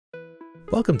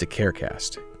Welcome to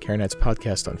CareCast, CareNet's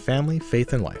podcast on family,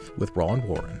 faith, and life with Roland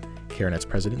Warren, CareNet's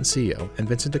president and CEO, and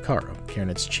Vincent DeCaro,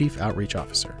 CareNet's chief outreach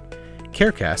officer.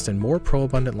 CareCast and more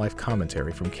pro-abundant life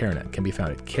commentary from CareNet can be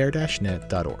found at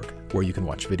care-net.org, where you can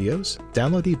watch videos,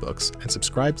 download ebooks, and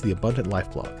subscribe to the Abundant Life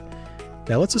blog.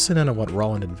 Now let's listen in on what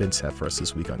Roland and Vince have for us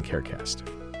this week on CareCast.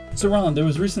 So, Roland, there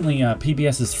was recently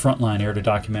PBS's Frontline aired a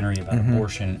documentary about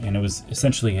abortion, and it was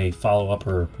essentially a follow-up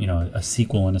or, a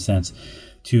sequel in a sense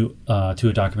to a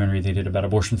documentary they did about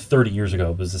abortion 30 years ago.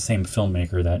 It was the same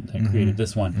filmmaker that created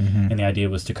this one, and the idea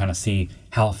was to kind of see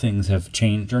how things have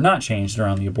changed or not changed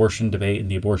around the abortion debate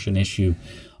and the abortion issue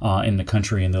in the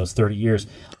country in those 30 years.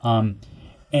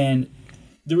 And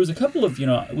there was a couple of,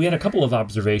 we had a couple of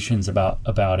observations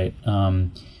about it,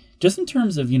 just in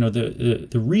terms of, the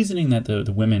reasoning that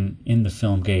the women in the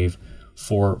film gave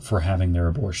for having their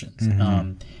abortions.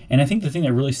 And I think the thing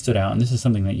that really stood out, and this is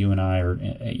something that you and I are,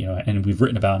 and we've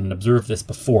written about and observed this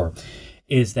before,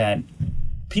 is that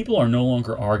people are no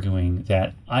longer arguing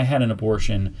that I had an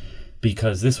abortion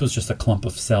because this was just a clump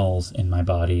of cells in my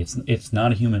body. It's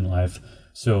not a human life,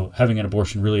 so having an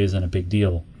abortion really isn't a big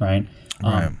deal, right?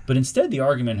 But instead, the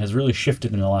argument has really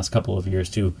shifted in the last couple of years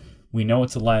to, we know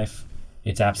it's a life,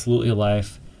 it's absolutely a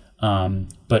life,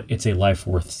 but it's a life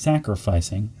worth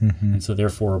sacrificing, and so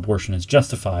therefore abortion is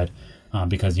justified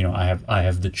because I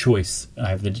have the choice.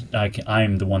 I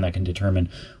am the one that can determine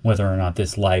whether or not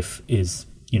this life is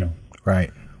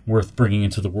worth bringing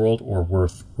into the world or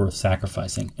worth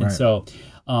sacrificing. And so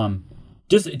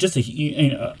just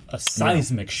a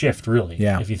seismic shift, really,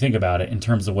 if you think about it, in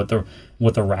terms of what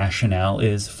the rationale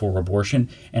is for abortion.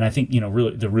 And I think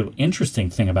really the real interesting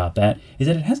thing about that is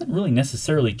that it hasn't really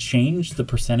necessarily changed the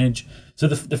percentage. So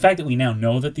the fact that we now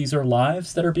know that these are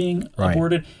lives that are being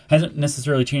aborted hasn't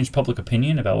necessarily changed public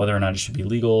opinion about whether or not it should be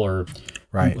legal or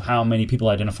how many people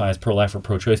identify as pro-life or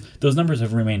pro-choice. Those numbers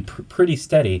have remained pretty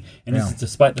steady, and this is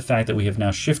despite the fact that we have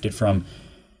now shifted from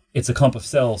it's a clump of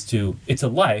cells to it's a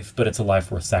life, but it's a life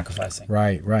worth sacrificing.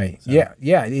 Right. So.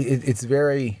 It's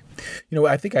very,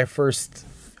 I think I first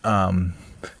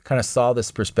kind of saw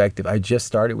this perspective. I just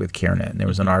started with CareNet, and there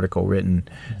was an article written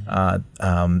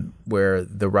where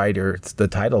the writer, the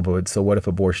title was, "So What If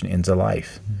Abortion Ends a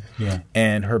Life?"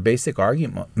 And her basic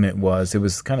argument was, it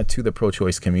was kind of to the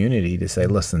pro-choice community to say,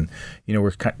 listen,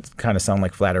 we're kind of sound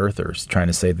like flat earthers trying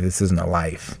to say that this isn't a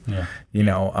life,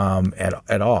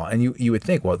 at all. And you would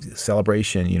think, well,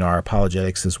 celebration, our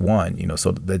apologetics is one,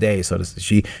 so the day, so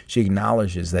she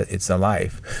acknowledges that it's a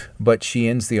life, but she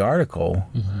ends the article,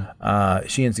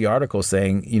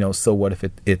 saying, so what if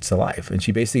it's a life? And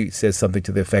she basically says something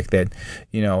to the effect that,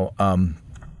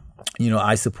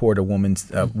 I support a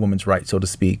woman's right, so to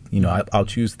speak. I'll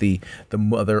choose the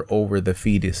mother over the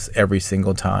fetus every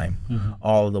single time,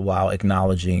 all the while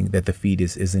acknowledging that the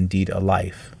fetus is indeed a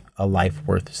life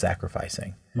worth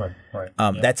sacrificing. Right.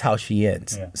 That's how she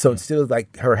ends. So instead of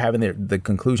like her having the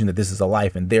conclusion that this is a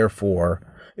life and therefore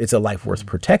it's a life worth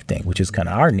protecting, which is kind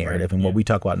of our narrative and what we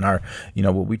talk about in our,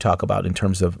 what we talk about in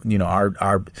terms of,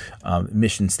 our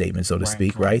mission statement, so to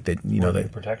speak, right? That,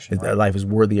 that life is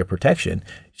worthy of protection.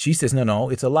 She says, no,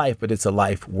 it's a life, but it's a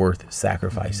life worth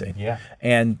sacrificing.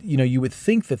 And, you would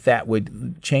think that would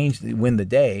win the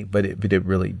day, but it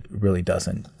really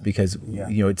doesn't, because,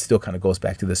 it still kind of goes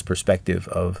back to this perspective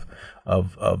of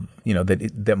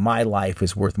that my life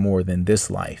is worth more than this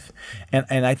life.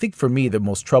 And I think for me, the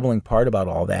most troubling part about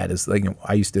all that is,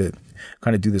 I used to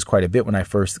kind of do this quite a bit when I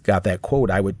first got that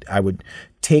quote. I would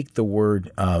take the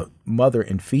word mother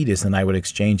and fetus and I would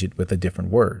exchange it with a different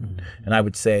word. And I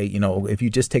would say, if you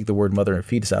just take the word mother and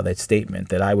fetus out of that statement,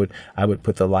 that I would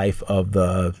put the life of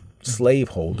the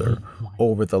slaveholder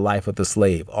over the life of the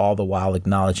slave, all the while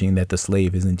acknowledging that the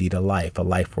slave is indeed a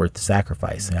life worth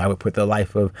sacrificing. I would put the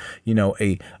life of,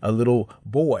 a little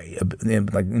boy,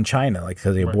 like in China,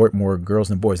 because they abort more girls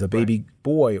than boys, a baby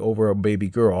boy over a baby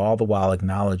girl, all the while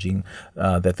acknowledging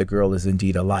that the girl is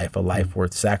indeed a life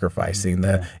worth sacrificing.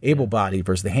 The able-bodied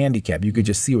versus the handicapped, you could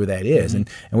just see where that is. And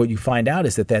what you find out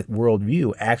is that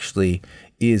worldview actually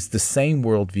is the same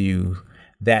worldview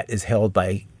that is held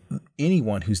by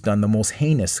anyone who's done the most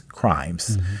heinous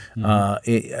crimes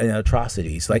and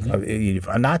atrocities. Like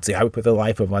a Nazi, I would put the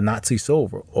life of a Nazi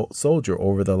soldier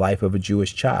over the life of a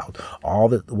Jewish child, all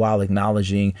the while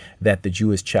acknowledging that the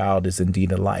Jewish child is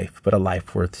indeed a life, but a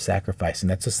life worth sacrificing.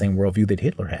 That's the same worldview that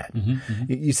Hitler had.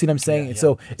 You see what I'm saying? And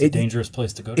so it's a dangerous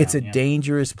place to go down. It's a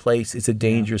dangerous place. It's a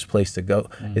dangerous place to go.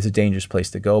 It's a dangerous place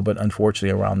to go, but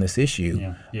unfortunately around this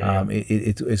issue,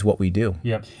 it's what we do.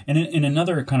 And in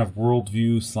another kind of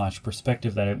worldview /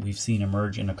 perspective that we've seen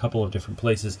emerge in a couple of different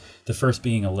places, the first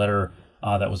being a letter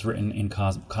that was written in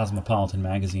Cosmopolitan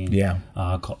magazine. Yeah.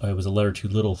 It was a letter to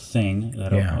Little Thing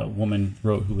that a woman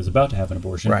wrote who was about to have an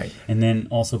abortion. Right. And then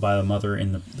also by a mother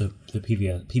in the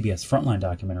PBS Frontline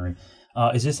documentary,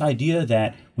 is this idea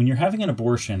that when you're having an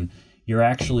abortion, you're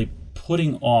actually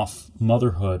putting off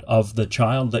motherhood of the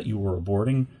child that you were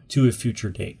aborting to a future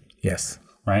date. Yes.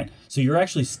 Right? So you're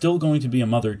actually still going to be a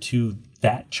mother to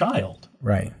that child.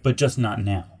 Right. But just not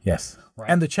now. Yes. Right.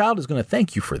 And the child is going to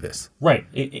thank you for this. Right.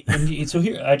 And so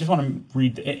here, I just want to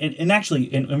read, and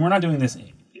actually, and we're not doing this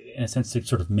in a sense to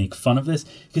sort of make fun of this,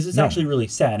 because it's actually really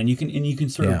sad, and you can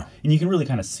sort of, and you can really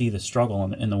kind of see the struggle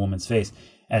in the woman's face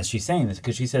as she's saying this,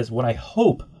 because she says, "What I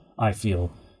hope I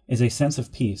feel is a sense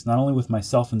of peace, not only with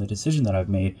myself and the decision that I've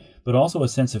made, but also a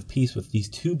sense of peace with these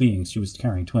two beings," she was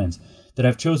carrying twins, "that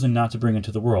I've chosen not to bring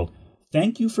into the world.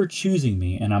 Thank you for choosing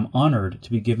me, and I'm honored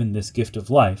to be given this gift of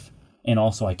life. And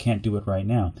also, I can't do it right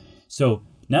now." So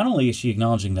not only is she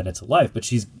acknowledging that it's a life, but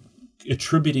she's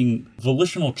attributing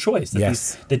volitional choice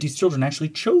that these children actually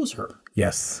chose her.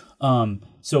 Yes.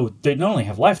 So they not only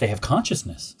have life, they have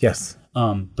consciousness. Yes.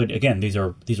 But again, these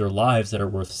are lives that are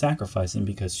worth sacrificing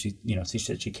because she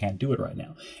said she can't do it right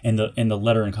now. And the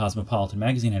letter in Cosmopolitan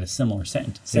magazine had a similar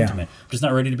sentiment. I'm just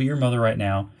not ready to be your mother right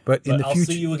now. But in the I'll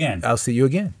future, see you again. I'll see you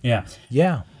again. Yeah.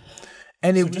 Yeah.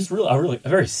 And so just really a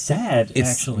very sad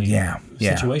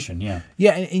situation. Yeah.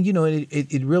 Yeah, and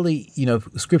it really,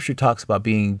 Scripture talks about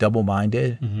being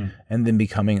double-minded and then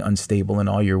becoming unstable in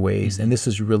all your ways, and this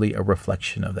is really a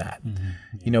reflection of that.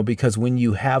 Because when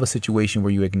you have a situation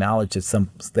where you acknowledge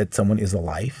that someone is a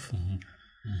life,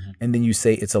 and then you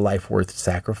say it's a life worth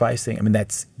sacrificing, I mean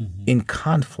that's in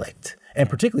conflict. And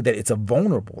particularly that it's a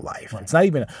vulnerable life. Right. It's not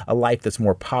even a life that's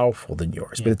more powerful than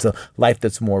yours, but it's a life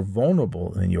that's more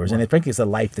vulnerable than yours. Right. And frankly, it's a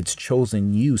life that's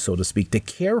chosen you, so to speak, to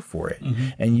care for it.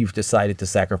 And you've decided to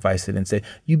sacrifice it and say,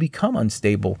 you become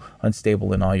unstable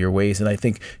in all your ways. And I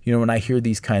think, when I hear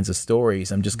these kinds of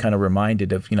stories, I'm just kind of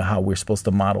reminded of, how we're supposed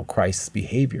to model Christ's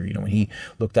behavior. When he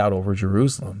looked out over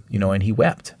Jerusalem, and he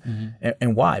wept.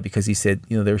 And why? Because he said,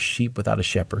 there's sheep without a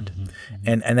shepherd.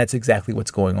 And that's exactly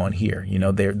what's going on here.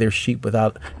 They're sheep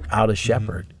without a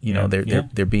shepherd.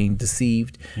 They're being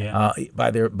deceived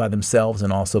by themselves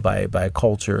and also by a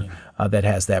culture that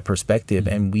has that perspective.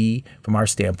 And we, from our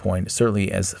standpoint,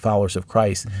 certainly as followers of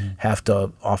Christ, have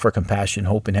to offer compassion,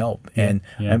 hope, and help,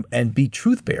 and be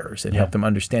truth bearers and help them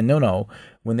understand. No,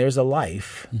 when there's a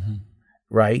life.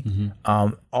 Right,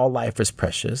 all life is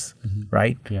precious.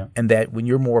 Right, and that when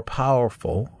you're more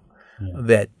powerful.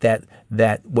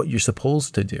 That what you're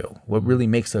supposed to do, what really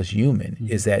makes us human,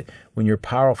 is that when you're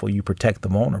powerful, you protect the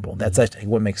vulnerable. That's actually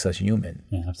what makes us human,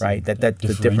 right? That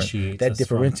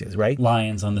differentiates, right?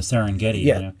 Lions on the Serengeti.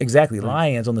 Yeah, exactly. Right.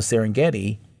 Lions on the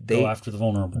Serengeti. They go after the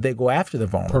vulnerable. They go after the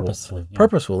vulnerable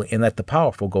purposefully, and let the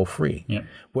powerful go free. Yeah.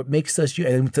 What makes us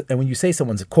and when you say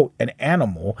someone's quote an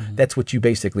animal, that's what you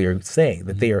basically are saying,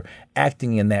 that they are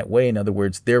acting in that way. In other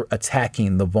words, they're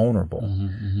attacking the vulnerable,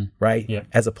 right? Yep.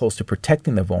 As opposed to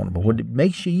protecting the vulnerable. What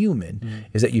makes you human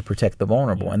is that you protect the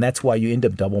vulnerable, and that's why you end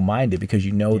up double-minded, because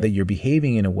that you're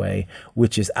behaving in a way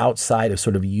which is outside of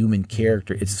sort of human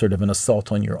character. It's sort of an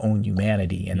assault on your own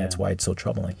humanity, and that's why it's so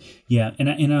troubling. Yeah,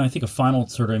 and I think a final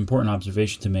sort of important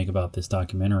observation to make about this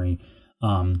documentary,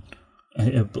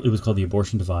 it was called The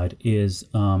Abortion Divide, is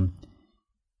it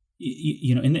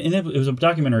was a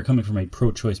documentary coming from a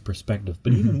pro-choice perspective,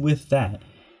 but even with that,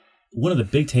 one of the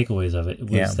big takeaways of it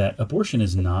was that abortion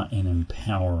is not an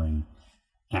empowering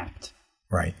act.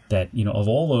 Right. That of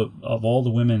all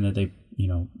the women that they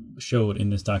showed in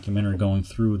this documentary going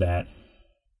through that,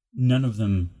 none of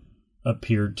them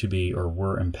appeared to be or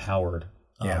were empowered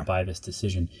by this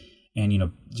decision.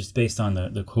 And just based on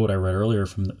the quote I read earlier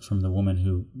from the woman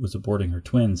who was aborting her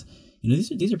twins,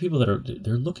 these are people that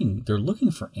they're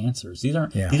looking for answers. These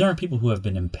aren't people who have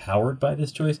been empowered by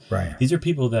this choice. Right. These are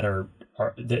people that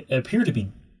that appear to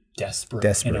be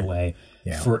desperate in a way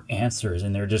for answers,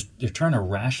 and they're trying to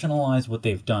rationalize what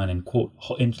they've done and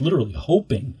literally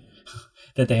hoping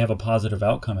that they have a positive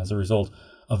outcome as a result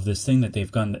of this thing that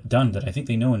they've done that I think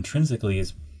they know intrinsically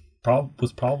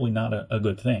was probably not a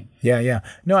good thing. Yeah.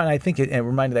 No, and I think it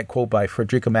reminded that quote by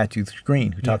Frederica Matthews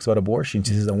Green, who talks about abortion.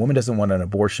 She says a woman doesn't want an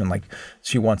abortion like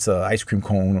she wants an ice cream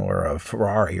cone or a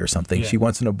Ferrari or something. Yeah. She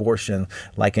wants an abortion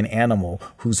like an animal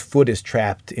whose foot is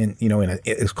trapped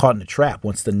is caught in a trap,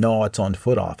 wants to gnaw its own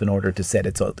foot off in order to set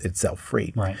itself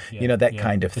free. Right. Yeah. That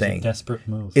kind of thing. It's a desperate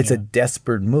move. It's a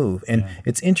desperate move. And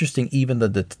it's interesting, even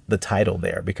the title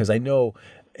there, because I know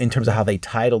in terms of how they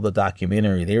titled the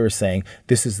documentary, they were saying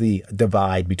this is the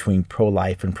divide between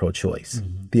pro-life and pro-choice,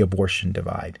 the abortion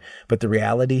divide. But the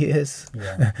reality is,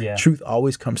 truth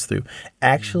always comes through.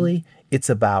 Actually, it's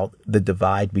about the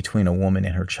divide between a woman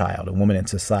and her child, a woman and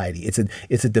society.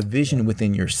 It's a division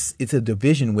within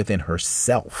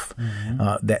herself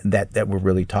that we're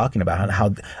really talking about, and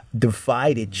how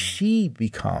divided she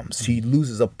becomes. She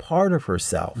loses a part of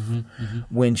herself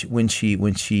when she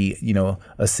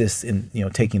assists in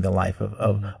taking the life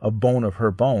of a bone of her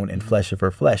bone and flesh of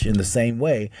her flesh, in the same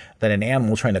way that an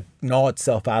animal trying to gnaw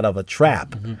itself out of a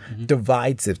trap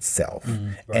divides itself,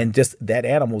 and just that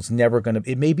animal's never going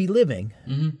to. It may be living.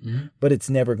 But it's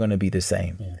never going to be the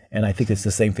same. Yeah. And I think it's the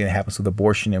same thing that happens with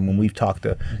abortion. And when we've talked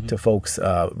to folks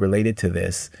related to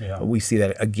this, we see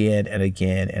that again and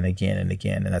again and again and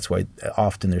again. And that's why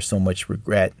often there's so much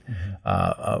regret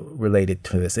related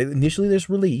to this. Initially, there's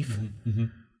relief.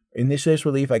 Initially, there's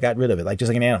relief. I got rid of it. Just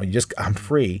like an animal. I'm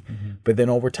free. But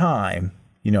then over time,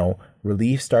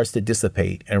 relief starts to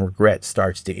dissipate and regret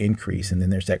starts to increase. And then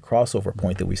there's that crossover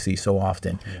point that we see so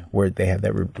often where they have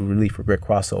that relief regret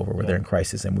crossover where they're in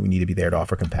crisis, and we need to be there to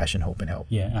offer compassion, hope, and help.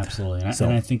 Yeah, absolutely.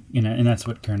 And I think, and that's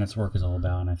what CareNet's work is all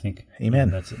about. And I think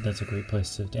Amen. That's a great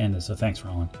place to end this. So thanks,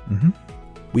 Roland.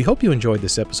 We hope you enjoyed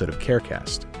this episode of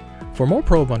CareCast. For more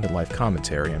Pro-Abundant Life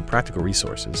commentary and practical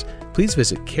resources, please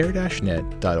visit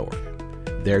care-net.org.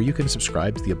 There you can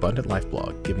subscribe to the Abundant Life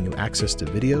blog, giving you access to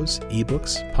videos,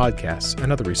 ebooks, podcasts,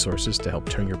 and other resources to help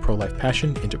turn your pro-life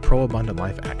passion into pro-abundant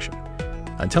life action.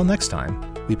 Until next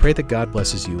time, we pray that God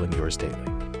blesses you and yours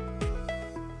daily.